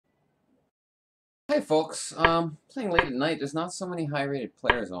Hi folks, playing late at night, there's not so many high-rated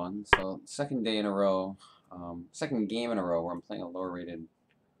players on, so second day in a row, second game in a row where I'm playing a lower-rated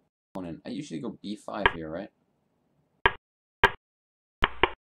opponent. I usually go b5 here, right?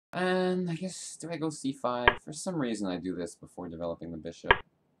 And I guess, do I go c5? For some reason I do this before developing the bishop.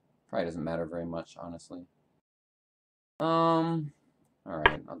 Probably doesn't matter very much, honestly. Alright,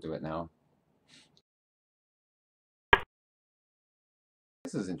 I'll do it now.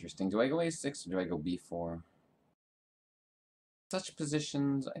 This is interesting. Do I go a6 or do I go b4? Such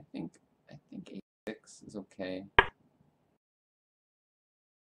positions, I think a6 is okay.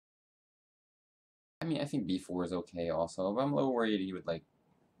 I mean, I think b4 is okay also, but I'm a little worried he would, like,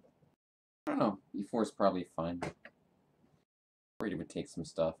 I don't know, b4 is probably fine. Worried he would take some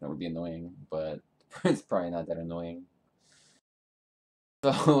stuff, and it would be annoying, but it's probably not that annoying.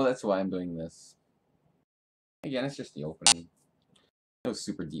 So that's why I'm doing this. Again, it's just the opening. No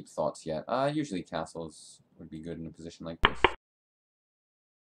super deep thoughts yet. Usually castles would be good in a position like this.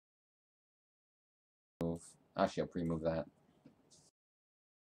 Move. Actually, I'll pre-move that.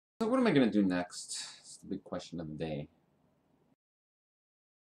 So what am I going to do next? It's the big question of the day.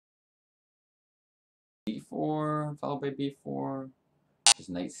 b4, followed by b4.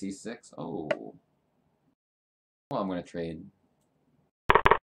 Just knight c6. Oh. Well, I'm going to trade.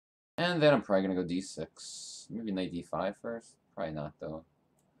 And then I'm probably going to go d6. Maybe knight d5 first? Probably not, though.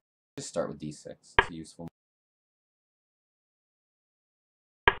 Just start with d6. It's a useful.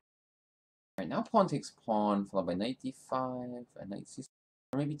 Alright, now pawn takes pawn, followed by knight d5, and knight c6.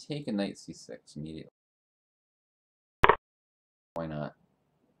 Or maybe take a knight c6 immediately. Why not?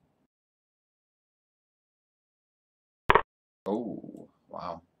 Oh,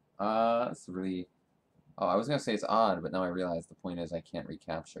 wow. That's really... Oh, I was going to say it's odd, but now I realize the point is I can't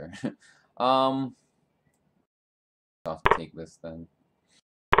recapture. I'll have to take this then.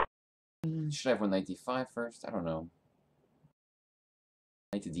 Should I have one knight d5 first? I don't know.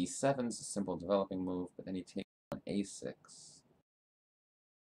 Knight to d7 is a simple developing move, but then he takes on a6.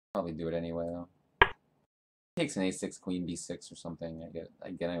 Probably do it anyway, though. Takes an a6, queen b6 or something.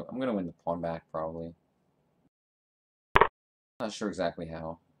 I'm gonna win the pawn back, probably. Not sure exactly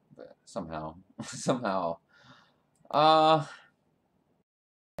how, but somehow. Somehow. I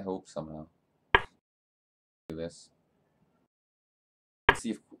hope somehow. Do this. Let's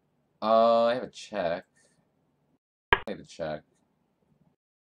see if... I have a check. Play the check.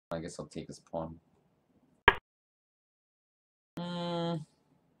 I guess I'll take this pawn. Oh,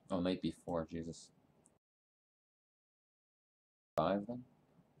 knight b4, Jesus. 5 then?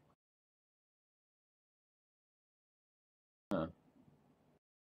 Huh.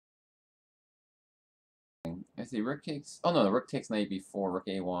 I see, rook takes... Oh no, the rook takes knight b4, rook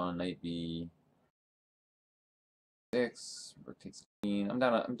a1, knight b6, rook takes queen. I'm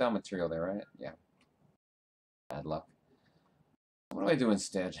down material there, right? Yeah. Bad luck. What do I do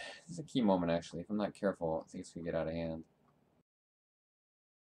instead? This is a key moment, actually. If I'm not careful, things could get out of hand.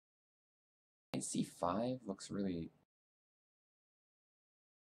 Knight c5 looks really...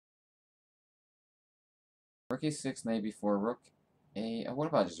 Rook a6, knight b4, rook a... what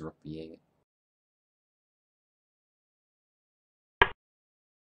about just rook b8?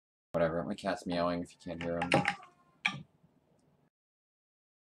 Whatever, my cat's meowing if you can't hear him.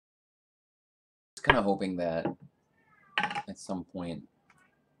 Just kind of hoping that at some point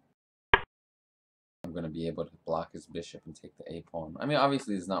I'm going to be able to block his bishop and take the a pawn. I mean,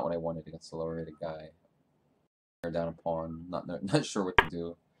 obviously this is not what I wanted against a lower-rated guy. Tear down a pawn, not sure what to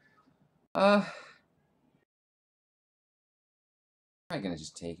do. I'm probably going to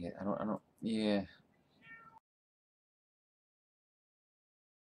just take it. I don't, yeah.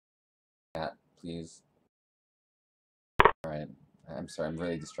 Cat, please. Alright, I'm sorry, I'm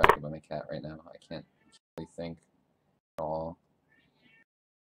really distracted by my cat right now. I can't really think at all.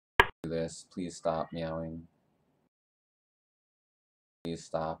 Do this. Please stop meowing. Please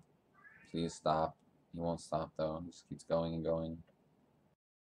stop. Please stop. He won't stop though. He just keeps going and going.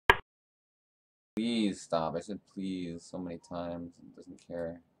 Please stop. I said please so many times. He doesn't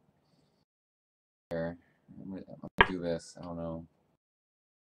care. I'm gonna do this. I don't know.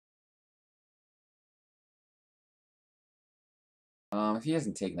 If he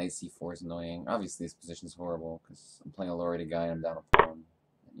doesn't take knight c4 is annoying. Obviously this position is horrible because I'm playing a low-rated guy and I'm down a pawn.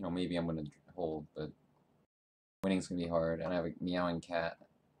 You know, maybe I'm gonna hold, but winning's gonna be hard. And I have a meowing cat.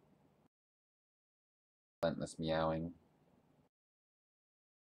 Relentless meowing.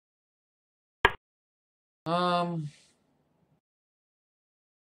 So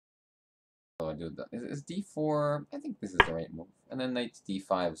I do that. Is d4? I think this is the right move. And then knight to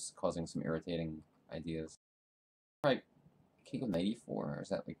d5 is causing some irritating ideas. Probably, can you go knight e4? Or is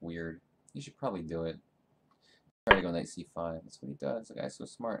that like weird? You should probably do it. Try to go knight c5. That's what he does. The guy's so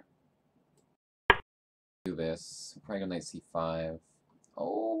smart. Do this. Probably go knight c5.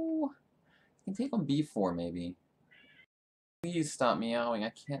 Oh, I can take on b4 maybe. Please stop meowing.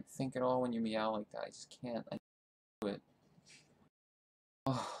 I can't think at all when you meow like that. I just can't. I do it.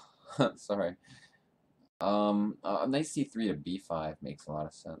 Oh, sorry. Knight c3 to b5 makes a lot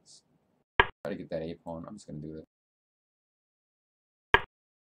of sense. Try to get that a pawn. I'm just gonna do it.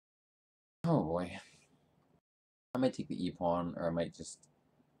 Oh boy. I might take the e pawn, or I might just.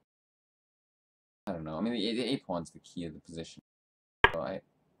 I don't know. I mean, the a pawn's the key of the position. So I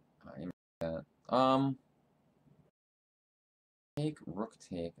that. Take rook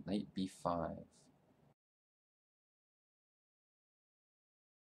take knight b5.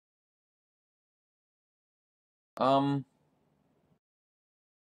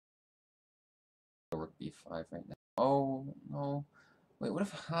 Rook b5 right now. Oh no. Wait, what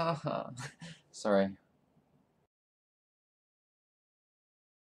if haha? Sorry.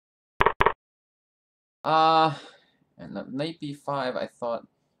 And knight b5, I thought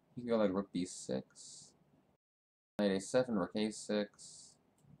you could go like rook b6. Knight a7, rook a6.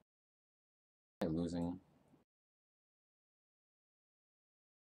 I'm losing.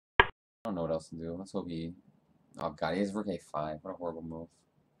 I don't know what else to do. Let's hope he. Oh god, he has rook a5. What a horrible move.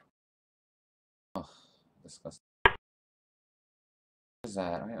 Oh, disgusting. What is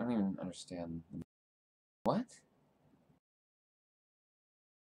that? I don't even understand. What?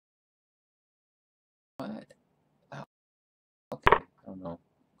 What? Oh, okay, I don't know.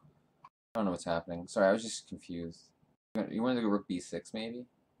 I don't know what's happening. Sorry, I was just confused. You wanted to go rook b6 maybe?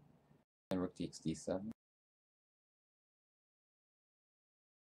 And rook takes d7?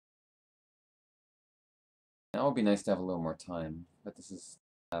 That would be nice to have a little more time, but this is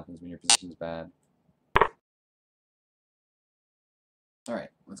what happens when your position's bad.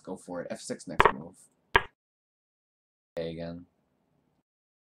 Alright, let's go for it. f6 next move. Okay, again.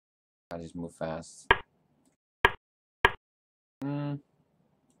 I just move fast.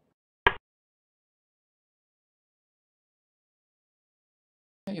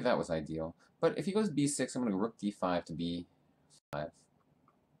 Maybe that was ideal. But if he goes b6, I'm going to go rook d5 to b5.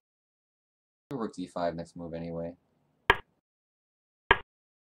 Rook d5 next move anyway.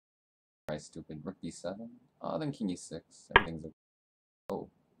 Right, stupid. Rook b7. Oh, then king e6. Everything's okay. Oh.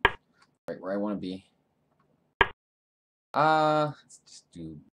 Right where I want to be. Let's just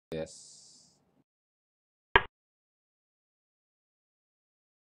do this.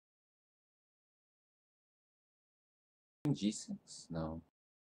 King g6? No.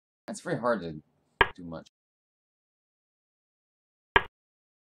 That's very hard to do much.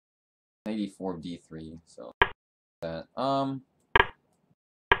 Knight e4, d3, so that.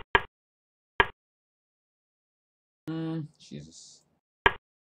 Jesus.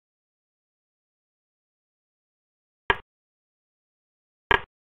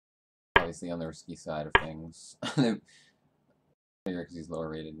 Obviously on the risky side of things. Figure because he's lower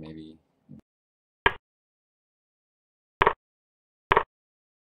rated, maybe.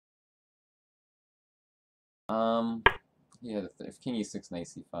 Yeah, if king e6, knight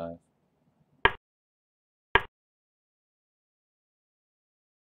c5.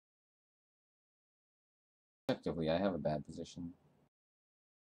 Effectively, I have a bad position.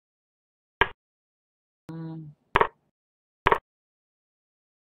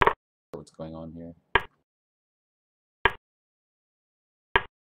 What's going on here?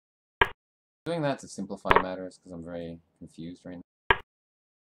 Doing that to simplify matters because I'm very confused right now.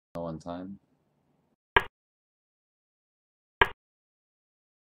 No on time.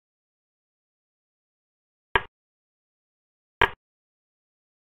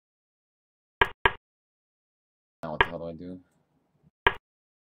 Now what the hell do I do?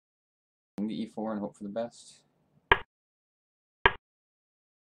 King to e4 and hope for the best.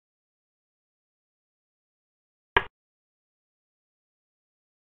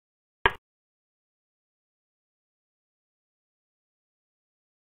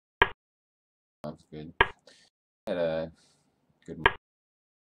 That was good. Had a good move.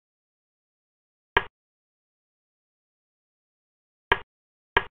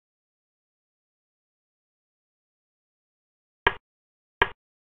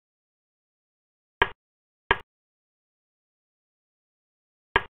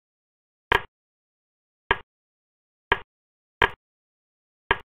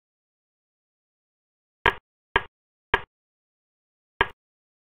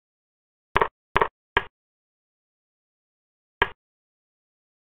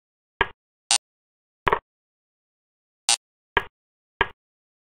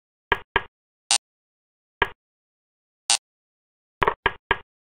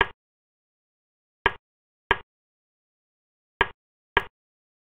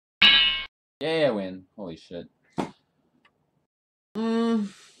 Yeah, win. Holy shit.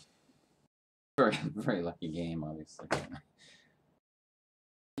 Very lucky game, obviously.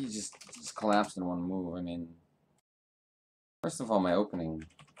 He just collapsed in one move. I mean, first of all, my opening.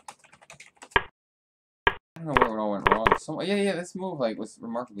 I don't know where it all went wrong. Yeah, this move like was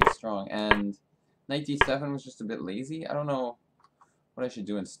remarkably strong, and knight d7 was just a bit lazy. I don't know what I should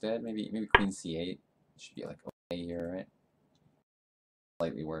do instead. Maybe queen c8 should be like okay here, right?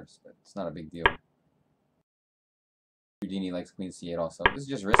 Slightly worse, but it's not a big deal. Houdini likes queen c8 also. This is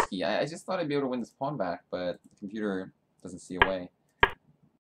just risky. I just thought I'd be able to win this pawn back, but the computer doesn't see a way.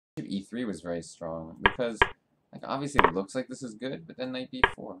 e3 was very strong because, like, obviously it looks like this is good, but then knight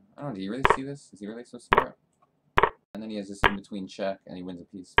b4. I don't know. Do you really see this? Is he really so smart? And then he has this in between check, and he wins a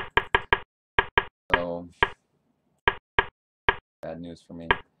piece. So bad news for me.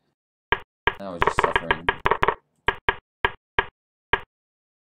 Now I was just suffering.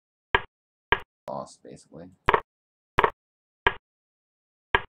 Lost basically.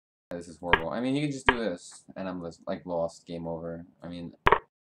 This is horrible. I mean, you can just do this, and I'm just, like, lost, game over. I mean,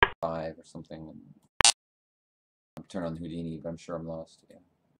 5 or something. I'm turn on Houdini, but I'm sure I'm lost.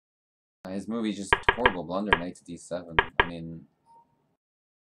 Yeah. His movie's just horrible blunder, knight to d7. I mean,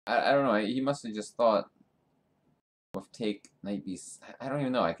 I don't know. He must have just thought of take knight b. I don't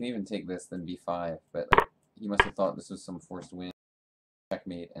even know. I can even take this, then b5. But like, he must have thought this was some forced win,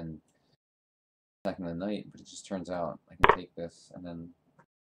 checkmate, and second the knight. But it just turns out I can take this, and then.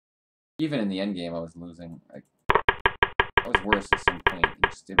 Even in the end game, I was losing. Like, I was worse at some point. He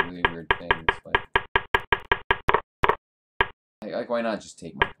just did really weird things. Like why not just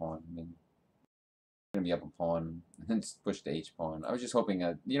take my pawn? I mean, I'm gonna be up a pawn and then just push the h pawn. I was just hoping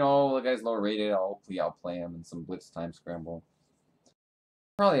that, you know, the guy's lower rated. I'll hopefully outplay him in some blitz time scramble.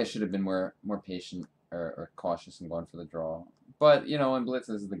 Probably I should have been more patient or cautious and gone for the draw. But you know, in blitz,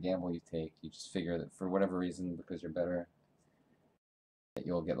 this is the gamble you take. You just figure that for whatever reason, because you're better, that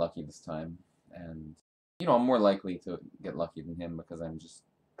you'll get lucky this time. And, you know, I'm more likely to get lucky than him because I'm just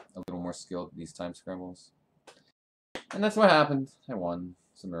a little more skilled at these time scrambles. And that's what happened. I won.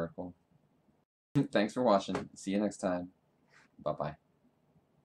 It's a miracle. Thanks for watching. See you next time. Bye-bye.